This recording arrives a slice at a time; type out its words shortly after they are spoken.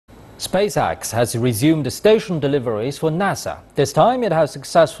SpaceX has resumed station deliveries for NASA. This time it has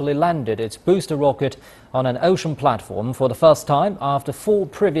successfully landed its booster rocket on an ocean platform for the first time after 4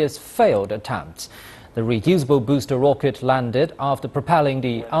 previous failed attempts. The reusable booster rocket landed after propelling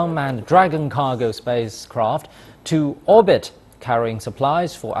the unmanned Dragon cargo spacecraft to orbit, carrying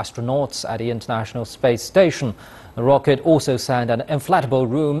supplies for astronauts at the International Space Station. The rocket also sent an inflatable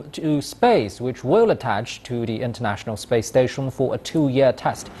room to space, which will attach to the International Space Station for a 2-year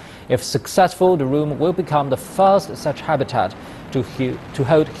test. If successful, the room will become the first such habitat to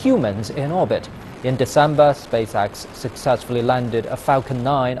hold humans in orbit. In December, SpaceX successfully landed a Falcon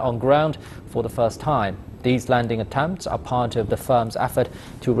 9 on ground for the first time. These landing attempts are part of the firm's effort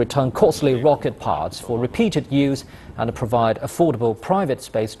to return costly rocket parts for repeated use and provide affordable private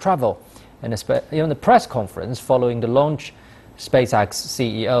space travel. In the press conference following the launch, SpaceX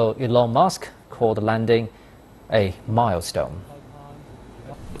CEO Elon Musk called the landing a milestone.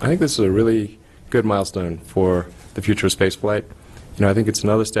 I think this is a really good milestone for the future of spaceflight. I think it's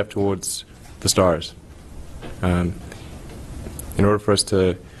another step towards the stars. In order for us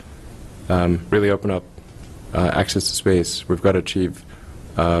to really open up access to space, we've got to achieve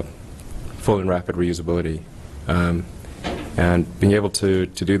full and rapid reusability. And being able to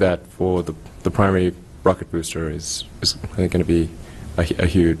do that for the primary rocket booster is I think, going to be a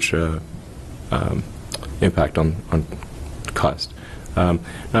huge impact on cost. Now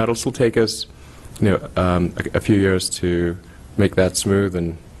it'll still take us, a few years to make that smooth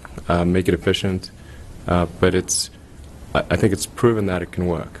and make it efficient, but I think it's proven that it can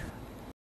work.